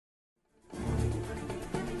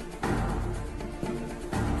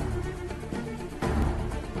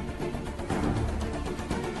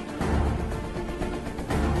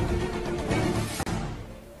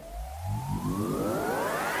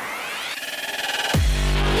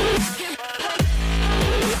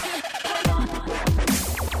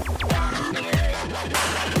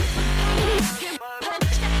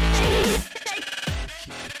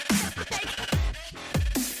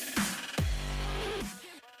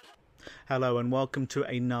Hello and welcome to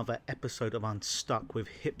another episode of Unstuck with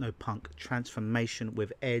Hypnopunk Transformation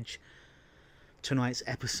with Edge. Tonight's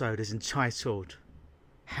episode is entitled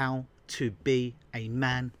How to Be a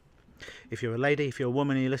Man. If you're a lady, if you're a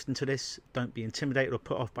woman and you listen to this, don't be intimidated or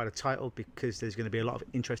put off by the title, because there's going to be a lot of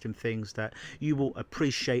interesting things that you will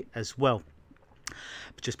appreciate as well.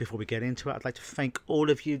 But just before we get into it, I'd like to thank all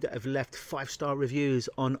of you that have left 5-star reviews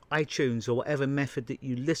on iTunes or whatever method that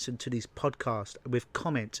you listen to these podcasts with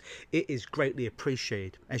comments. It is greatly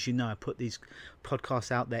appreciated. As you know, I put these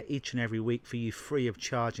podcasts out there each and every week for you free of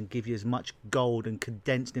charge and give you as much gold and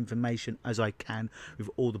condensed information as I can with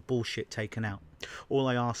all the bullshit taken out. All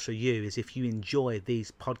I ask for you is, if you enjoy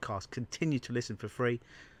these podcasts, continue to listen for free.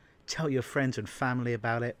 Tell your friends and family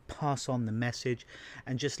about it, pass on the message,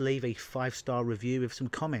 and just leave a 5-star review with some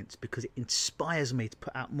comments, because it inspires me to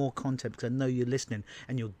put out more content, because I know you're listening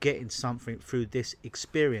and you're getting something through this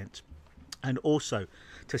experience. And also,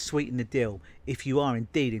 to sweeten the deal, if you are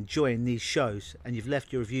indeed enjoying these shows and you've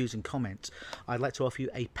left your reviews and comments, I'd like to offer you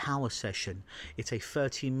a power session. It's a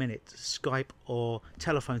 30-minute Skype or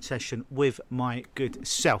telephone session with my good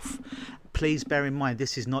self. Please bear in mind,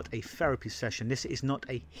 this is not a therapy session. This is not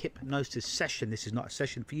a hypnosis session. This is not a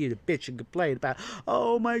session for you to bitch and complain about,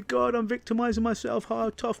 oh my God, I'm victimizing myself, how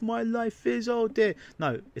tough my life is, oh dear.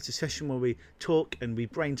 No, it's a session where we talk and we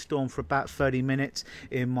brainstorm for about 30 minutes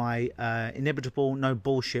in my inevitable, no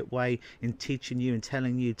bullshit way, in teaching you and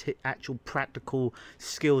telling you actual practical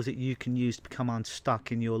skills that you can use to become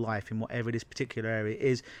unstuck in your life in whatever this particular area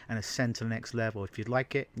is and ascend to the next level. If you'd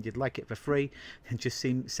like it and you'd like it for free, then just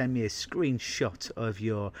send me a screenshot of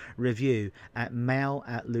your review at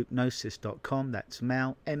mail@lukenosis.com. That's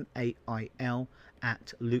mail, M-A-I-L,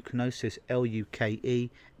 at lukenosis, L-U-K-E-N-O-S-I-S.com.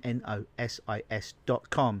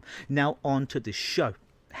 Now on to the show.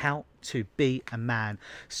 How to be a man.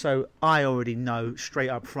 So I already know straight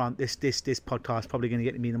up front, this podcast is probably going to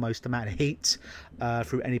get me the most amount of heat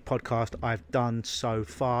through any podcast I've done so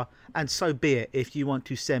far, and so be it. If you want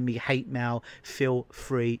to send me hate mail, feel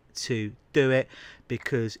free to do it,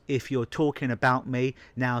 because if you're talking about me,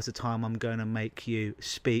 now's the time I'm going to make you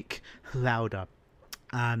speak louder.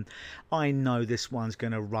 I know this one's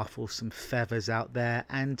going to ruffle some feathers out there,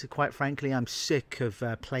 and quite frankly, I'm sick of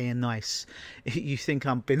playing nice. You think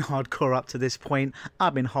I've been hardcore up to this point?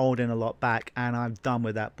 I've been holding a lot back, and I'm done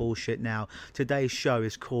with that bullshit now. Today's show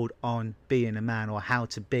is called On Being a Man, or How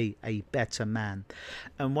to Be a Better Man.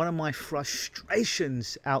 And one of my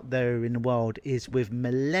frustrations out there in the world is with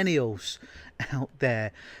millennials out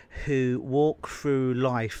there who walk through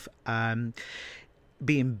life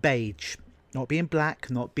being beige. Not being black,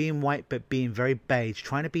 not being white, but being very beige.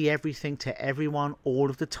 Trying to be everything to everyone all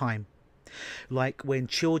of the time. Like when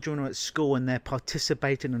children are at school and they're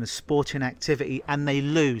participating in a sporting activity and they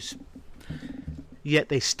lose, yet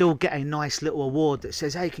they still get a nice little award that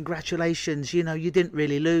says, hey, congratulations, you know, you didn't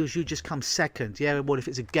really lose, you just come second. Yeah, well, if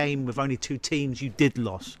it's a game with only 2 teams, you did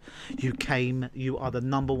lose. You are the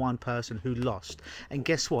number 1 person who lost. And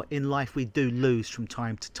guess what? In life, we do lose from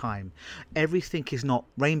time to time. Everything is not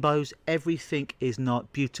rainbows. Everything is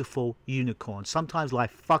not beautiful unicorns. Sometimes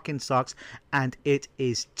life fucking sucks and it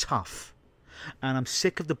is tough. And I'm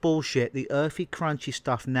sick of the bullshit, the earthy, crunchy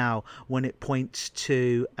stuff now when it points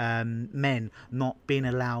to men not being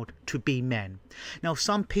allowed to be men. Now,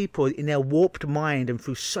 some people in their warped mind and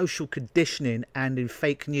through social conditioning and in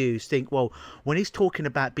fake news think, well, when he's talking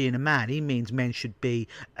about being a man, he means men should be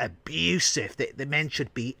abusive, that the men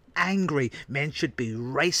should be angry, men should be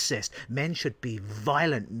racist, men should be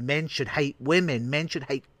violent, men should hate women, men should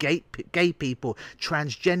hate gay people,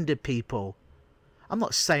 transgender people. I'm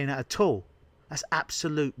not saying that at all. That's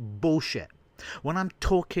absolute bullshit. When I'm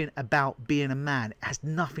talking about being a man, it has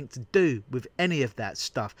nothing to do with any of that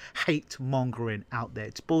stuff. Hate mongering out there.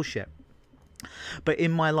 It's bullshit. But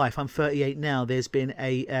in my life, I'm 38 now, there's been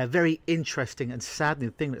a very interesting and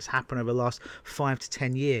saddening thing that's happened over the last 5 to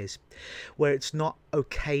 10 years, where it's not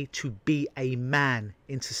okay to be a man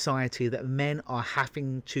in society, that men are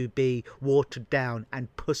having to be watered down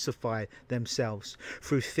and pussify themselves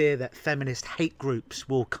through fear that feminist hate groups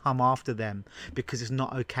will come after them, because it's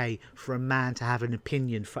not okay for a man to have an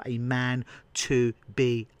opinion, for a man to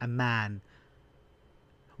be a man.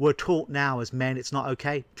 We're taught now as men it's not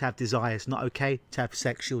okay to have desires, not okay to have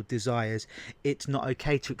sexual desires. It's not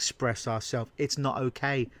okay to express ourselves. It's not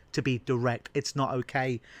okay to be direct. It's not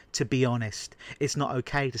okay to be honest. It's not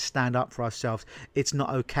okay to stand up for ourselves. It's not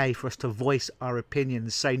okay for us to voice our opinion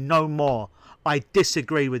and say, no more. I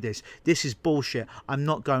disagree with this. This is bullshit. I'm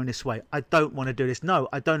not going this way. I don't want to do this. No,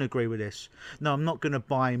 I don't agree with this. No, I'm not going to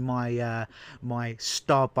buy my my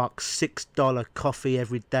Starbucks $6 coffee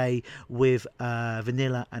every day with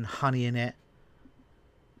vanilla and honey in it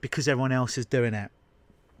because everyone else is doing it.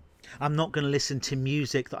 I'm not going to listen to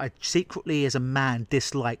music that I secretly as a man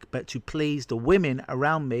dislike, but to please the women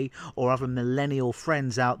around me or other millennial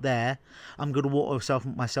friends out there, I'm going to water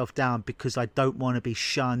myself down because I don't want to be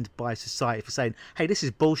shunned by society for saying, hey, this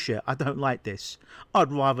is bullshit. I don't like this.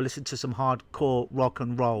 I'd rather listen to some hardcore rock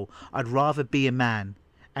and roll. I'd rather be a man,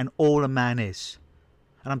 and all a man is.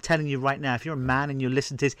 And I'm telling you right now, if you're a man and you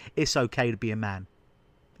listen to this, it's okay to be a man.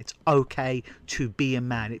 It's okay to be a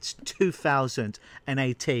man. It's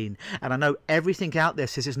 2018. And I know everything out there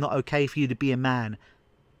says it's not okay for you to be a man.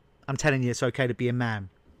 I'm telling you, it's okay to be a man.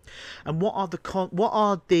 And what are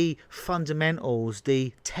the fundamentals,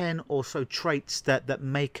 the 10 or so traits that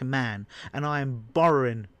make a man? And I am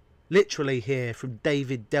borrowing literally here from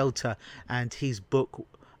David Delta and his book,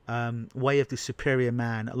 Way of the Superior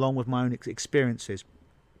Man, along with my own experiences.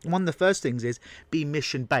 One of the first things is be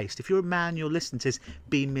mission-based. If you're a man, you're listening to this,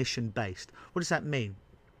 be mission-based. What does that mean?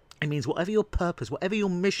 It means whatever your purpose, whatever your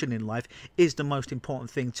mission in life is the most important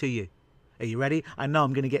thing to you. Are you ready? I know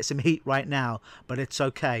I'm going to get some heat right now, but it's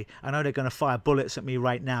okay. I know they're going to fire bullets at me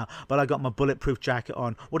right now, but I got my bulletproof jacket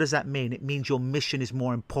on. What does that mean? It means your mission is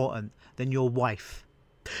more important than your wife,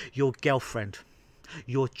 your girlfriend,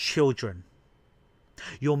 your children.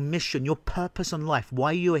 Your mission, your purpose in life,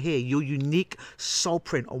 why you're here, your unique soul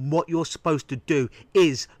print on what you're supposed to do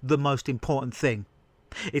is the most important thing.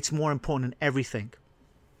 It's more important than everything.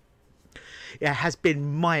 It has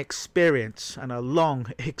been my experience, and a long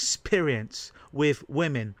experience with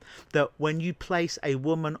women, that when you place a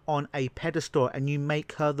woman on a pedestal and you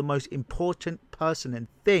make her the most important person and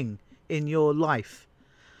thing in your life,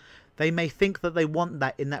 they may think that they want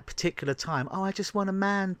that in that particular time. Oh, I just want a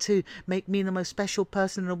man to make me the most special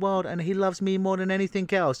person in the world and he loves me more than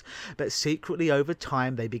anything else. But secretly over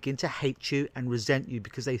time, they begin to hate you and resent you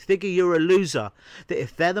because they figure you're a loser. That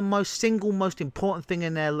if they're the most important thing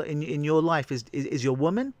in your life is your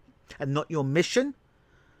woman and not your mission,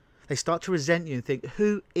 they start to resent you and think,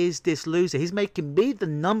 who is this loser? He's making me the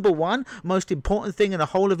number one most important thing in the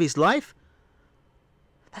whole of his life.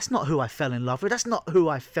 That's not who I fell in love with. That's not who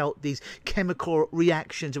I felt these chemical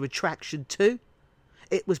reactions of attraction to.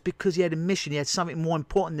 It was because he had a mission. He had something more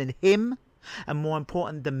important than him and more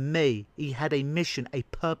important than me. He had a mission, a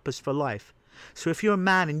purpose for life. So if you're a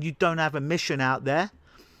man and you don't have a mission out there,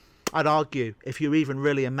 I'd argue, if you're even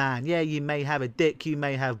really a man, yeah, you may have a dick, you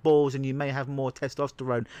may have balls, and you may have more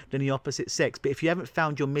testosterone than the opposite sex. But if you haven't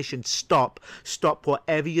found your mission, stop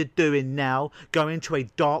whatever you're doing now. Go into a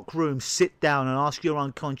dark room, sit down and ask your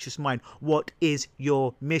unconscious mind, what is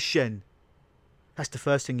your mission? That's the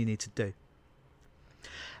first thing you need to do.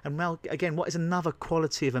 And well, again, what is another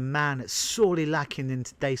quality of a man that's sorely lacking in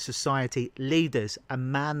today's society? Leaders, a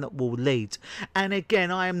man that will lead. And again,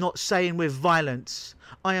 I am not saying with violence.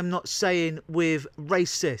 I am not saying with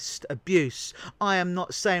racist abuse. I am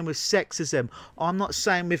not saying with sexism. I'm not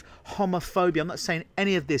saying with homophobia. I'm not saying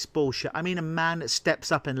any of this bullshit. I mean a man that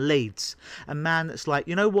steps up and leads. A man that's like,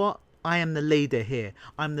 you know what? I am the leader here.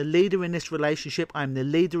 I'm the leader in this relationship. I'm the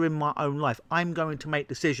leader in my own life. I'm going to make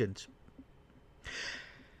decisions.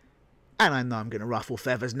 And I know I'm going to ruffle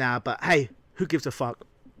feathers now, but hey, who gives a fuck?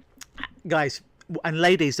 Guys and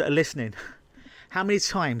ladies that are listening, how many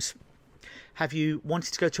times have you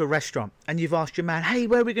wanted to go to a restaurant and you've asked your man, hey,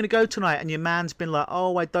 where are we going to go tonight? And your man's been like,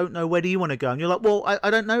 oh, I don't know. Where do you want to go? And you're like, well,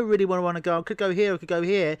 I don't know really where I want to go. I could go here. I could go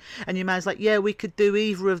here. And your man's like, yeah, we could do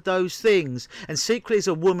either of those things. And secretly as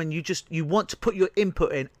a woman, you want to put your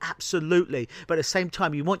input in. Absolutely. But at the same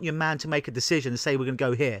time, you want your man to make a decision and say, we're going to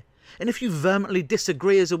go here. And if you vehemently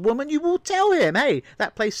disagree as a woman, you will tell him, hey,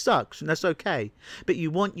 that place sucks, and that's okay. But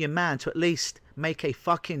you want your man to at least make a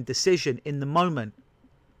fucking decision in the moment.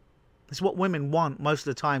 It's what women want most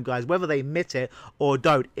of the time, guys, whether they admit it or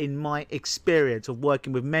don't. In my experience of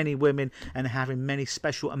working with many women and having many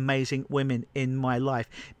special, amazing women in my life.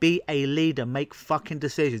 Be a leader. Make fucking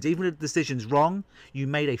decisions. Even if the decision's wrong, you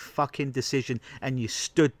made a fucking decision and you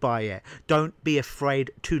stood by it. Don't be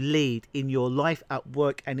afraid to lead in your life, at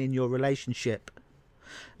work, and in your relationship.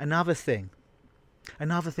 Another thing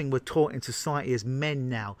we're taught in society as men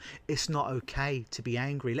now, it's not okay to be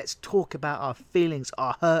angry. Let's talk about our feelings,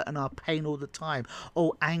 our hurt and our pain all the time.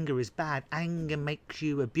 Oh, anger is bad. Anger makes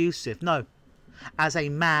you abusive. No. As a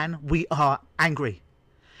man, we are angry.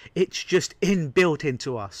 It's just inbuilt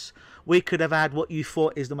into us. We could have had what you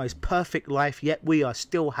thought is the most perfect life, yet we are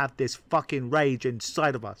still have this fucking rage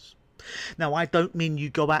inside of us. Now, I don't mean you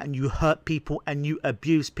go out and you hurt people and you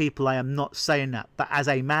abuse people. I am not saying that. But as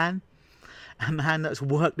a man that's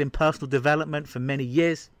worked in personal development for many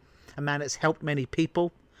years, a man that's helped many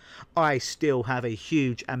people, I still have a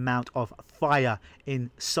huge amount of fire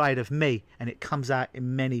inside of me, and it comes out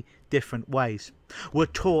in many different ways. We're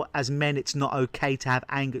taught as men it's not okay to have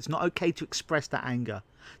anger. It's not okay to express that anger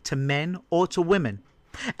to men or to women.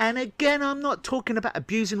 And again, I'm not talking about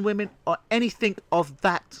abusing women or anything of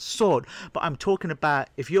that sort, but I'm talking about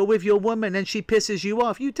if you're with your woman and she pisses you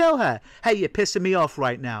off, you tell her, hey, you're pissing me off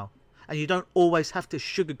right now. And you don't always have to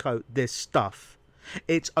sugarcoat this stuff.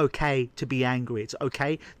 It's okay to be angry. It's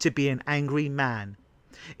okay to be an angry man.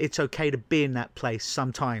 It's okay to be in that place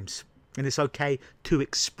sometimes. And it's okay to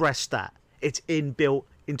express that. It's inbuilt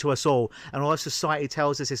into us all. And our society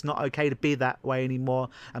tells us it's not okay to be that way anymore.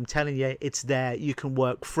 I'm telling you, it's there. You can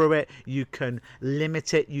work through it. You can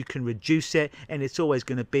limit it. You can reduce it. And it's always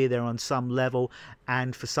going to be there on some level.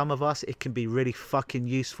 And for some of us, it can be really fucking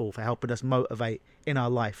useful for helping us motivate in our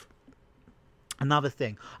life. Another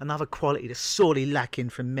thing, another quality that's sorely lacking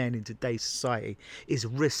from men in today's society is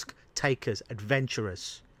risk takers,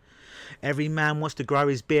 adventurers. Every man wants to grow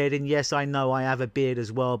his beard, and yes, I know I have a beard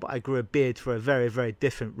as well, but I grew a beard for a very, very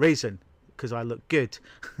different reason, because I look good.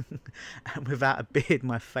 And without a beard,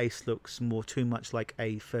 my face looks too much like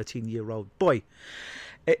a 13-year-old boy.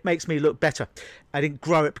 It makes me look better. I didn't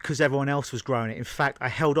grow it because everyone else was growing it. In fact, I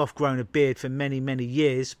held off growing a beard for many, many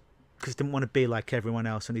years because I didn't want to be like everyone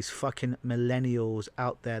else, and these fucking millennials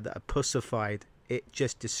out there that are pussified. It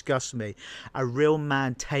just disgusts me. A real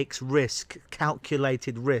man takes risk,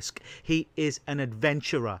 calculated risk. He is an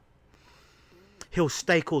adventurer. He'll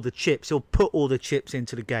stake all the chips. He'll put all the chips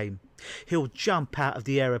into the game. He'll jump out of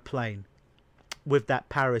the aeroplane with that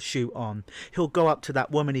parachute on. He'll go up to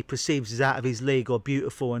that woman he perceives is out of his league or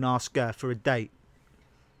beautiful and ask her for a date.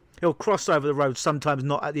 He'll cross over the road, sometimes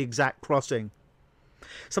not at the exact crossing.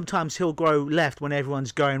 Sometimes he'll go left when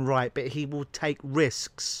everyone's going right, but he will take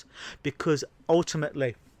risks because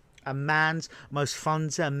ultimately a man's most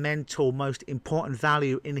fundamental, most important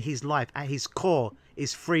value in his life at his core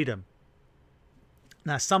is freedom.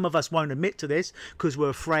 Now, some of us won't admit to this because we're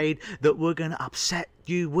afraid that we're going to upset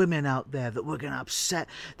you women out there, that we're going to upset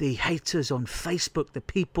the haters on Facebook, the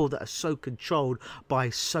people that are so controlled by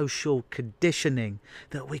social conditioning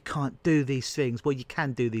that we can't do these things. Well, you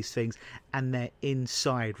can do these things, and they're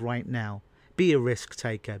inside right now. Be a risk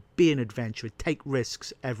taker. Be an adventurer. Take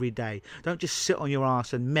risks every day. Don't just sit on your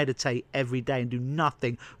ass and meditate every day and do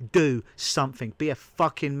nothing. Do something. Be a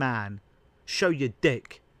fucking man. Show your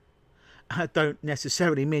dick. I don't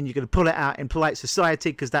necessarily mean you're going to pull it out in polite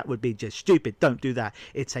society because that would be just stupid. Don't do that.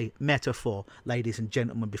 It's a metaphor, ladies and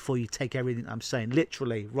gentlemen, before you take everything I'm saying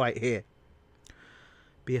literally right here.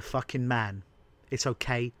 Be a fucking man. It's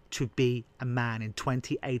okay to be a man in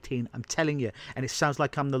 2018. I'm telling you, and it sounds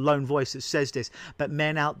like I'm the lone voice that says this, but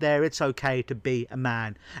men out there, it's okay to be a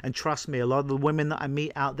man. And trust me, a lot of the women that I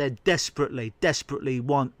meet out there desperately, desperately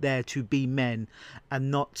want there to be men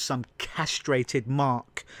and not some castrated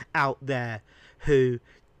mark out there who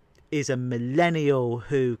is a millennial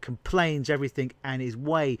who complains everything and is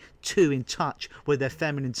way too in touch with their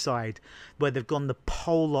feminine side, where they've gone the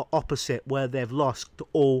polar opposite, where they've lost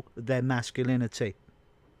all their masculinity.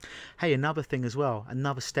 Hey, another thing as well,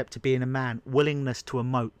 another step to being a man, willingness to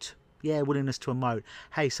emote. Yeah, willingness to emote.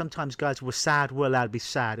 Hey, sometimes guys, we're sad, we're allowed to be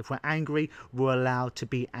sad. If we're angry, we're allowed to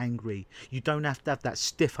be angry. You don't have to have that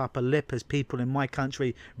stiff upper lip as people in my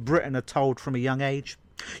country, Britain, are told from a young age.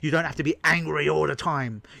 You don't have to be angry all the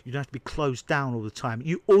time. You don't have to be closed down all the time.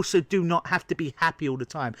 You also do not have to be happy all the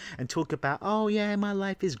time and talk about, oh yeah, my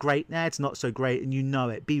life is great. Nah, it's not so great, and you know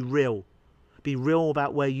it. Be real. Be real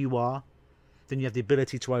about where you are. Then you have the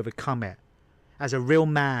ability to overcome it. As a real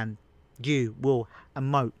man, you will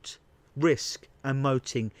emote. Risk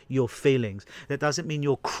emoting your feelings. That doesn't mean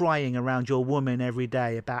you're crying around your woman every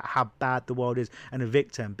day about how bad the world is and a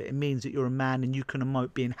victim, but it means that you're a man and you can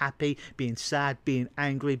emote being happy, being sad, being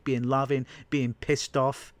angry, being loving, being pissed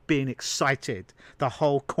off, being excited. The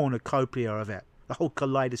whole cornucopia of it, the whole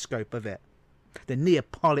kaleidoscope of it. The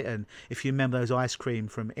Neapolitan, if you remember those ice cream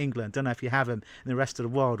from England, don't know if you have them in the rest of the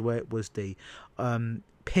world, where it was the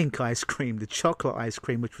pink ice cream, the chocolate ice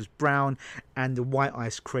cream, which was brown, and the white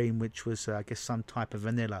ice cream, which was, I guess, some type of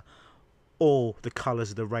vanilla. All the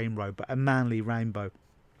colours of the rainbow, but a manly rainbow.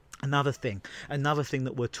 Another thing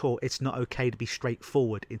that we're taught, it's not okay to be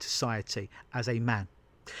straightforward in society as a man.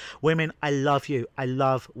 Women, I love you. I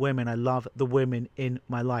love women. I love the women in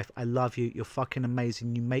my life. I love you. You're fucking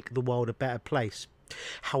amazing. You make the world a better place.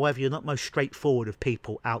 However, you're not most straightforward of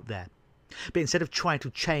people out there. But instead of trying to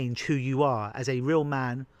change who you are as a real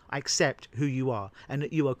man, I accept who you are and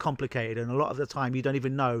that you are complicated, and a lot of the time you don't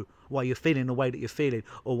even know why you're feeling the way that you're feeling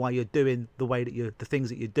or why you're doing the way that the things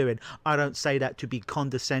that you're doing. I don't say that to be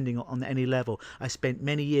condescending on any level. I spent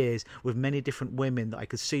many years with many different women that I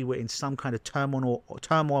could see were in some kind of turmoil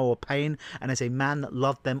or pain, and as a man that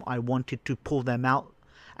loved them, I wanted to pull them out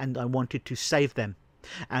and I wanted to save them,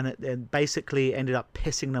 and it basically ended up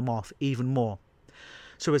pissing them off even more.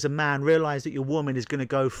 So as a man, realize that your woman is going to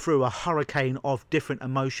go through a hurricane of different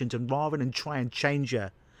emotions, and rather than try and change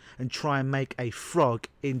her and try and make a frog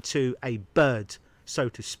into a bird, so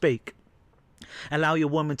to speak, allow your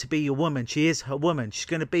woman to be your woman. She is her woman. She's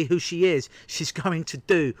going to be who she is. She's going to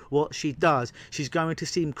do what she does. She's going to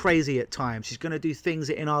seem crazy at times. She's going to do things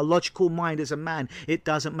that in our logical mind as a man, it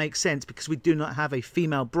doesn't make sense because we do not have a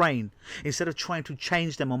female brain. Instead of trying to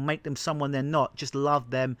change them or make them someone they're not, just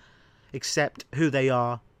love them, accept who they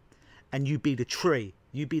are, and you be the tree.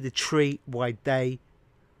 You be the tree while they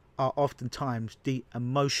are oftentimes the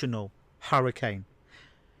emotional hurricane.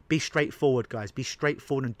 Be straightforward, guys. Be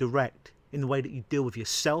straightforward and direct in the way that you deal with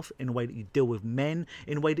yourself, in the way that you deal with men,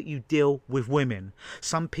 in the way that you deal with women.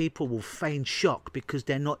 Some people will feign shock because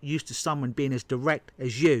they're not used to someone being as direct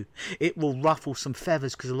as you. It will ruffle some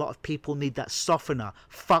feathers because a lot of people need that softener.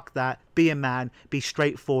 Fuck that. Be a man. Be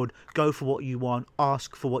straightforward. Go for what you want.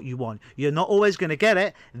 Ask for what you want. You're not always going to get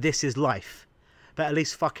it. This is life. But at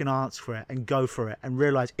least fucking ask for it and go for it and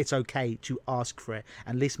realize it's okay to ask for it.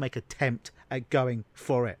 And at least make an attempt at going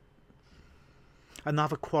for it.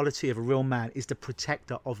 Another quality of a real man is the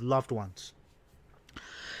protector of loved ones.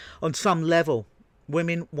 On some level,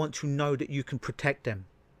 women want to know that you can protect them.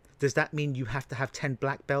 Does that mean you have to have 10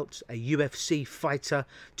 black belts, a UFC fighter,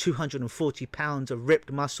 240 pounds of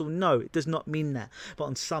ripped muscle? No, it does not mean that. But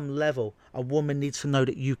on some level, a woman needs to know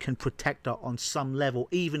that you can protect her on some level,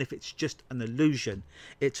 even if it's just an illusion.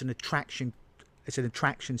 It's an attraction. It's an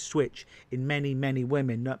attraction switch in many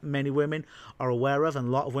women. Not many women are aware of, and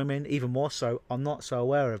a lot of women, even more so, are not so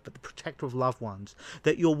aware of. But the protector of loved ones,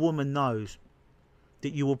 that your woman knows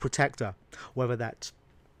that you will protect her, whether that's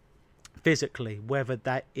physically, whether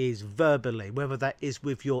that is verbally, whether that is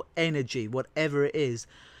with your energy, whatever it is,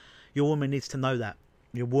 your woman needs to know that.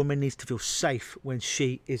 Your woman needs to feel safe when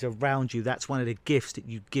she is around you. That's one of the gifts that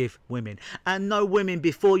you give women. And no, women,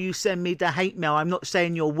 before you send me the hate mail, I'm not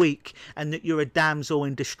saying you're weak and that you're a damsel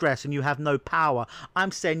in distress and you have no power.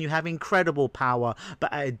 I'm saying you have incredible power,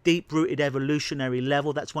 but at a deep-rooted evolutionary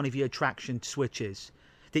level, that's one of your attraction switches.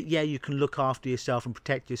 That, yeah, you can look after yourself and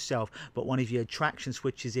protect yourself, but one of your attraction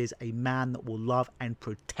switches is a man that will love and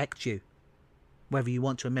protect you, whether you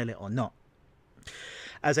want to admit it or not.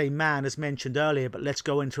 As a man, as mentioned earlier, but let's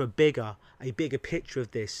go into a bigger picture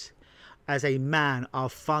of this. As a man, our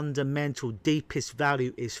fundamental, deepest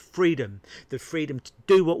value is freedom. The freedom to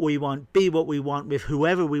do what we want, be what we want, with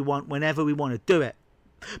whoever we want, whenever we want to do it.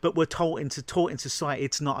 But we're taught in society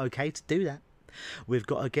it's not okay to do that. We've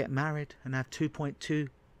got to get married and have 2.2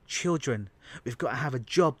 children. We've got to have a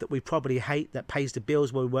job that we probably hate, that pays the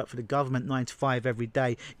bills where we work for the government 9 to 5 every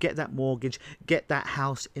day. Get that mortgage, get that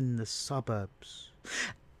house in the suburbs.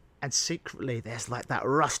 And secretly there's like that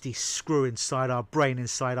rusty screw inside our brain,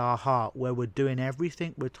 inside our heart, where we're doing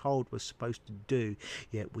everything we're told we're supposed to do,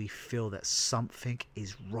 yet we feel that something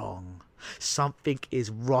is wrong. Something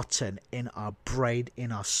is rotten in our brain,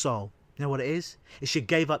 in our soul. You know what it is? It's you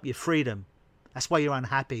gave up your freedom. That's why you're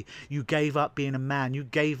unhappy. You gave up being a man. You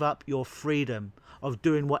gave up your freedom of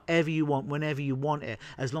doing whatever you want, whenever you want it,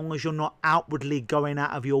 as long as you're not outwardly going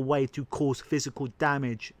out of your way to cause physical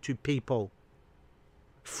damage to people.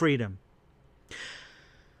 Freedom.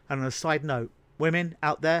 And on a side note, women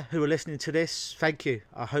out there who are listening to this, thank you.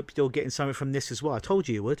 I hope you're getting something from this as well. I told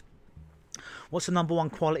you would. What's the number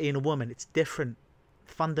one quality in a woman? It's different.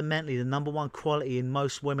 Fundamentally, the number one quality in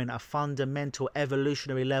most women, a fundamental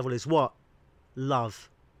evolutionary level, is what? Love.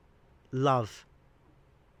 Love.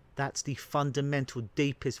 That's the fundamental,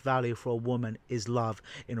 deepest value for a woman, is love.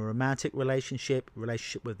 In a romantic relationship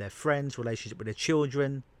with their friends, relationship with their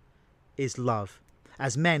children, is love.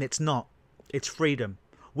 As men, it's not. It's freedom.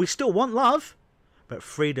 We still want love, but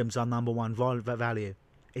freedom's our number one value.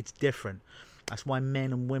 It's different. That's why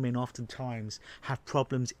men and women oftentimes have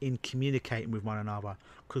problems in communicating with one another,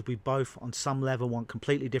 because we both, on some level, want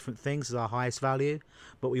completely different things as our highest value,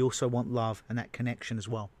 but we also want love and that connection as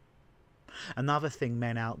well. Another thing,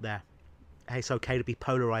 men out there, it's okay to be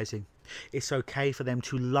polarizing. It's okay for them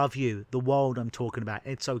to love you, the world I'm talking about.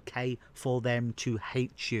 It's okay for them to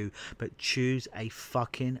hate you, but choose a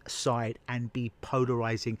fucking side and be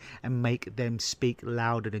polarizing and make them speak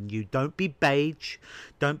louder than you. Don't be beige.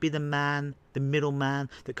 Don't be the man, the middleman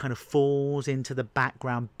that kind of falls into the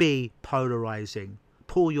background. Be polarizing.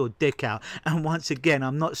 Pull your dick out. And once again,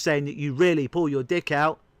 I'm not saying that you really pull your dick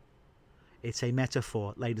out. It's a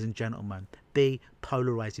metaphor, ladies and gentlemen. Be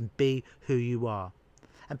polarizing. Be who you are.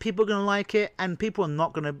 And people are going to like it, and people are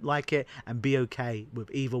not going to like it, and be okay with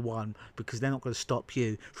either one, because they're not going to stop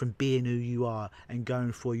you from being who you are and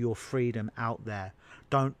going for your freedom out there.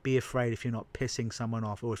 Don't be afraid if you're not pissing someone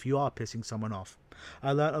off, or if you are pissing someone off.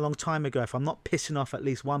 I learned a long time ago, if I'm not pissing off at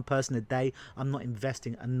least one person a day, I'm not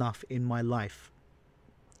investing enough in my life.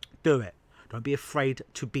 Do it. Don't be afraid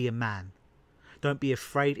to be a man. Don't be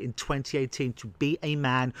afraid in 2018 to be a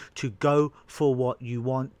man, to go for what you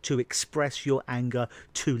want, to express your anger,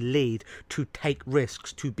 to lead, to take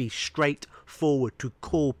risks, to be straightforward, to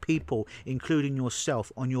call people, including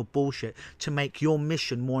yourself, on your bullshit, to make your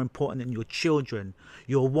mission more important than your children,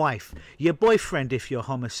 your wife, your boyfriend if you're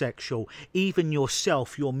homosexual, even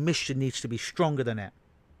yourself. Your mission needs to be stronger than it.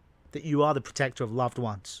 That you are the protector of loved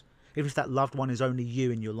ones. Even if that loved one is only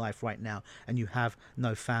you in your life right now and you have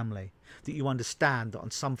no family. That you understand that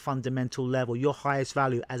on some fundamental level, your highest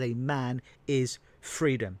value as a man is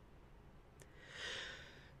freedom.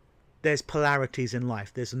 There's polarities in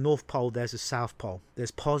life. There's a North Pole, there's a South Pole.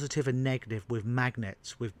 There's positive and negative with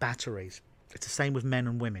magnets, with batteries. It's the same with men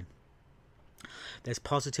and women. There's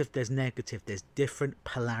positive, there's negative, there's different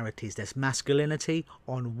polarities. There's masculinity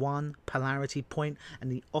on one polarity point,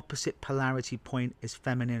 and the opposite polarity point is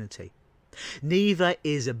femininity. Neither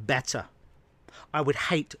is better. I would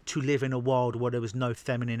hate to live in a world where there was no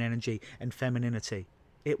feminine energy and femininity.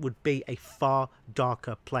 It would be a far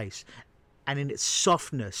darker place. And in its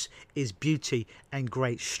softness is beauty and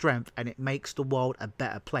great strength, and it makes the world a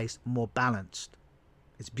better place, more balanced.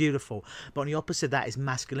 It's beautiful. But on the opposite of that is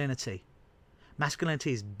masculinity.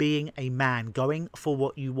 Masculinity is being a man, going for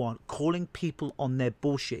what you want, calling people on their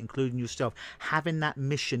bullshit, including yourself, having that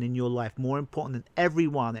mission in your life, more important than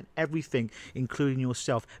everyone and everything, including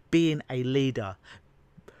yourself, being a leader,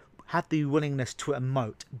 have the willingness to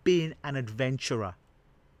emote, being an adventurer,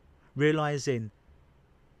 realizing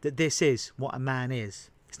that this is what a man is.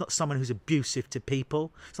 It's not someone who's abusive to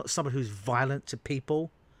people, it's not someone who's violent to people,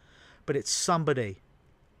 but it's somebody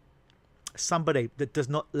that does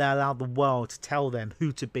not allow the world to tell them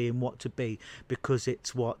who to be and what to be, because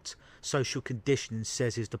it's what social conditioning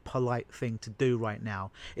says is the polite thing to do right now.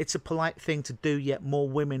 It's a polite thing to do, yet more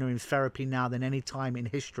women are in therapy now than any time in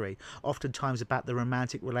history, oftentimes about the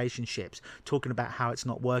romantic relationships, talking about how it's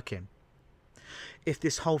not working. If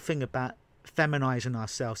this whole thing about feminizing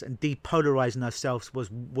ourselves and depolarizing ourselves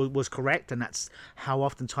was correct, and that's how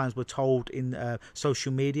oftentimes we're told in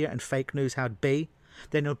social media and fake news how to be,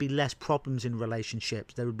 then there would be less problems in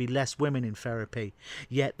relationships. There would be less women in therapy.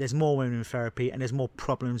 Yet there's more women in therapy, and there's more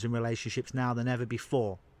problems in relationships now than ever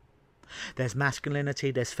before. There's masculinity,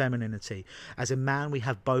 there's femininity. As a man, we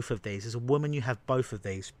have both of these. As a woman, you have both of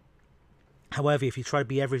these. However, if you try to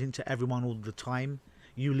be everything to everyone all the time,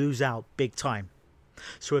 you lose out big time.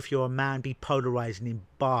 So if you're a man, be polarized and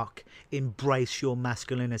embrace your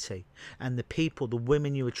masculinity. And the people, the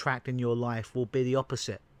women you attract in your life will be the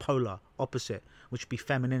opposite, polar, opposite, which would be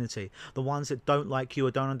femininity. The ones that don't like you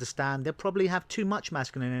or don't understand, they'll probably have too much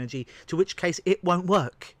masculine energy, to which case it won't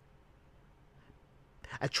work.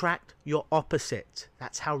 Attract your opposite.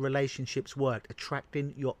 That's how relationships work.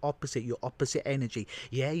 Attracting your opposite energy.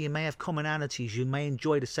 Yeah, you may have commonalities. You may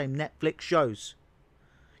enjoy the same Netflix shows.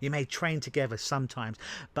 You may train together sometimes,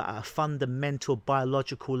 but at a fundamental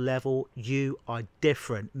biological level, you are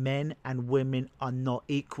different. Men and women are not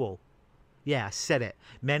equal. Yeah, I said it.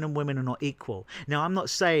 Men and women are not equal. Now, I'm not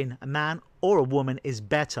saying a man or a woman is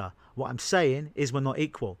better. What I'm saying is we're not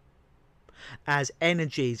equal. As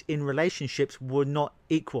energies in relationships, we're not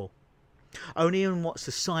equal. Only in what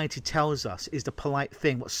society tells us is the polite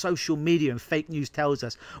thing. What social media and fake news tells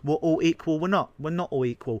us, we're all equal. We're not. We're not all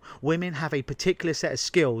equal. Women have a particular set of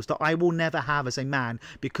skills that I will never have as a man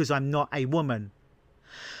because I'm not a woman.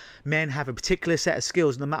 Men have a particular set of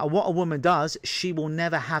skills. No matter what a woman does, she will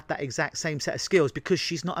never have that exact same set of skills because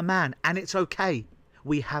she's not a man. And it's okay.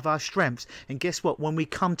 We have our strengths. And guess what? When we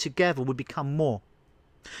come together, we become more.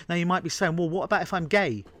 Now, you might be saying, well, what about if I'm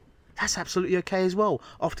gay? That's absolutely okay as well.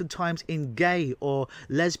 Oftentimes in gay or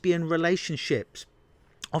lesbian relationships,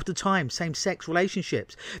 Oftentimes, same-sex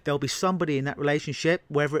relationships, there'll be somebody in that relationship,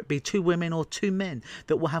 whether it be two women or two men,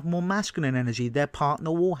 that will have more masculine energy. Their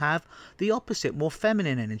partner will have the opposite, more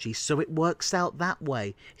feminine energy. So it works out that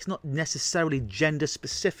way. It's not necessarily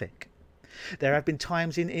gender-specific. There have been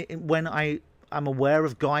times when I'm aware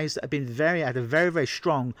of guys that have been had a very, very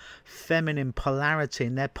strong feminine polarity,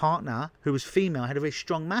 and their partner, who was female, had a very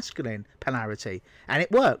strong masculine polarity, and it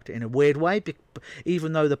worked in a weird way.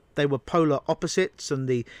 Even though they were polar opposites and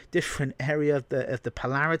the different area of the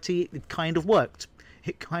polarity, it kind of worked.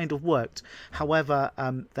 It kind of worked. However,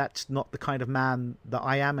 that's not the kind of man that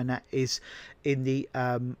I am, and that is in the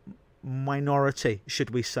minority,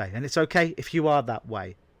 should we say. And it's okay if you are that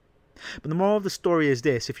way. But the moral of the story is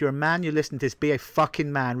this: if you're a man, you're listening to this, be a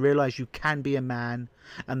fucking man. Realize you can be a man,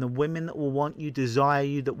 and the women that will want you, desire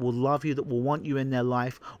you, that will love you, that will want you in their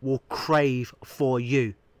life, will crave for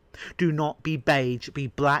you. Do not be beige, be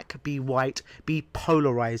black, be white, be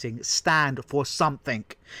polarizing. Stand for something.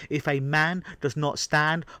 If a man does not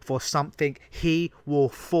stand for something, he will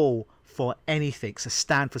fall for anything. So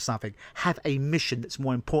stand for something. Have a mission that's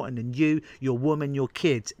more important than you, your woman, your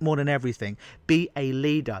kids, more than everything. Be a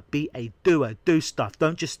leader, be a doer, do stuff.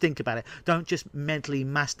 Don't just think about it. Don't just mentally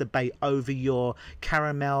masturbate over your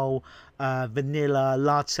caramel vanilla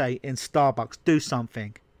latte in Starbucks. Do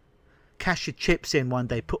something. Cash your chips in one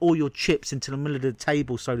day. Put all your chips into the middle of the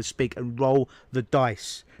table, so to speak, and roll the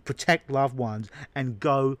dice. Protect loved ones and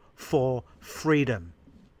go for freedom.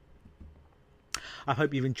 I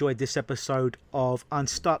hope you've enjoyed this episode of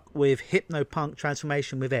Unstuck with Hypnopunk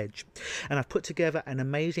Transformation with Edge. And I've put together an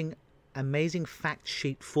amazing fact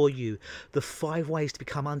sheet for you. The 5 ways to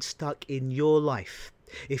become unstuck in your life.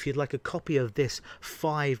 If you'd like a copy of this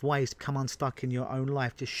 5 ways to become unstuck in your own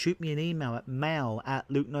life, just shoot me an email at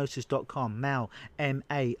mail@lukenosis.com. Mail,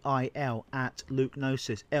 M-A-I-L, at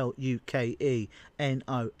Lukenosis,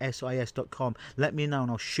 Lukenosis.com. Let me know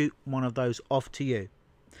and I'll shoot one of those off to you.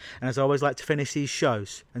 And as I always like to finish these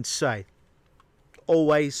shows and say,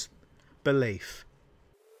 always believe.